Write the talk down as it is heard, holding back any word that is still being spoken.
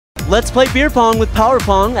Let's play beer pong with Power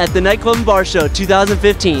Pong at the Nightclub and Bar Show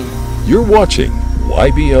 2015. You're watching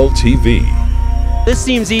YBL TV. This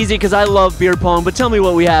seems easy because I love beer pong, but tell me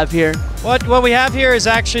what we have here. What we have here is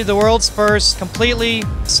actually the world's first completely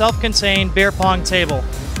self-contained beer pong table.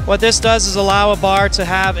 What this does is allow a bar to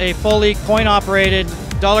have a fully coin-operated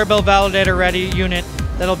dollar bill validator ready unit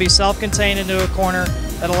that'll be self-contained into a corner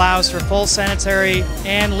that allows for full sanitary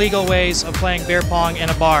and legal ways of playing beer pong in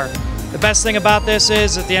a bar. The best thing about this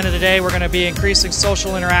is, at the end of the day, we're going to be increasing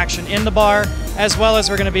social interaction in the bar, as well as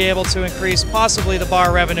we're going to be able to increase possibly the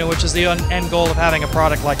bar revenue, which is the end goal of having a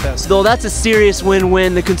product like this. Though that's a serious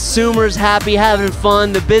win-win. The consumer's happy, having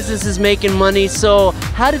fun, the business is making money. So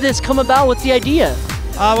how did this come about? What's the idea?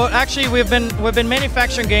 Well, actually, we've been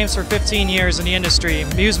manufacturing games for 15 years in the industry,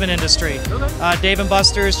 amusement industry. Okay. Dave &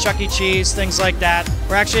 Buster's, Chuck E. Cheese, things like that.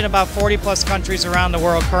 We're actually in about 40+ countries around the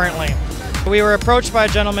world currently. We were approached by a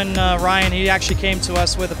gentleman, Ryan. He actually came to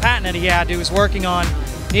us with a patent that he was working on,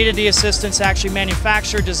 needed the assistance to actually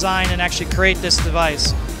manufacture, design, and actually create this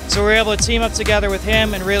device. So we were able to team up together with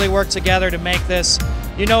him and really work together to make this.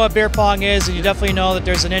 You know what beer pong is, and you definitely know that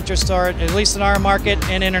there's an interest for it, at least in our market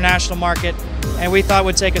and international market, and we thought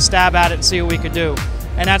we'd take a stab at it and see what we could do.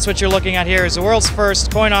 And that's what you're looking at here, is the world's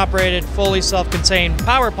first coin-operated, fully self-contained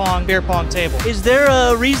Power Pong beer pong table. Is there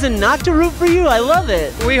a reason not to root for you? I love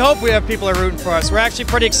it. We hope we have people are rooting for us. We're actually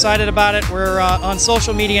pretty excited about it. We're on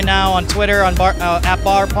social media now, on Twitter, at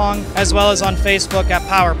Bar Pong, as well as on Facebook at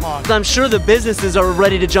Power Pong. I'm sure the businesses are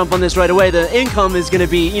ready to jump on this right away. The income is going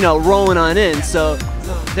to be, rolling on in. So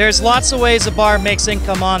there's lots of ways a bar makes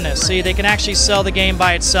income on this. See, they can actually sell the game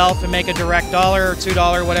by itself and make a direct $1 or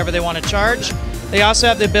 $2, whatever they want to charge. They also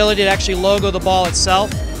have the ability to actually logo the ball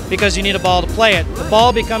itself, because you need a ball to play it. The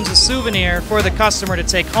ball becomes a souvenir for the customer to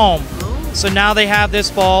take home. So now they have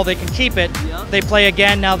this ball, they can keep it. They play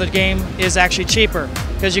again, now the game is actually cheaper,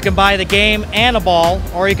 because you can buy the game and a ball,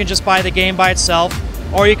 or you can just buy the game by itself,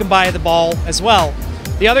 or you can buy the ball as well.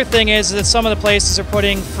 The other thing is that some of the places are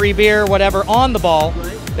putting free beer, whatever, on the ball.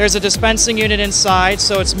 There's a dispensing unit inside,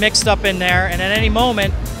 so it's mixed up in there, and at any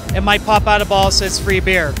moment, it might pop out a ball that says free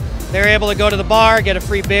beer. They're able to go to the bar, get a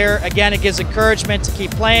free beer. Again, it gives encouragement to keep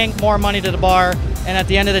playing, more money to the bar, and at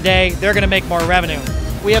the end of the day, they're going to make more revenue.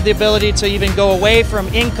 We have the ability to even go away from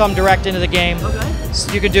income direct into the game. Okay.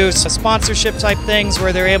 So you can do sponsorship type things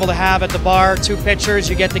where they're able to have at the bar 2 pitchers,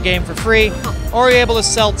 you get the game for free, or you're able to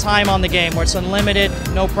sell time on the game where it's unlimited,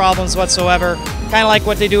 no problems whatsoever. Kind of like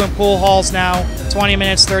what they do in pool halls now, 20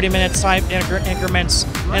 minutes, 30 minutes time increments,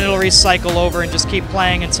 and it'll recycle over and just keep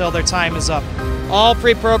playing until their time is up. All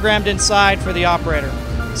pre-programmed inside for the operator.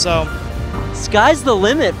 So sky's the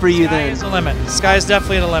limit for you then. Sky is the limit. Sky is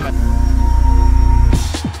definitely the limit.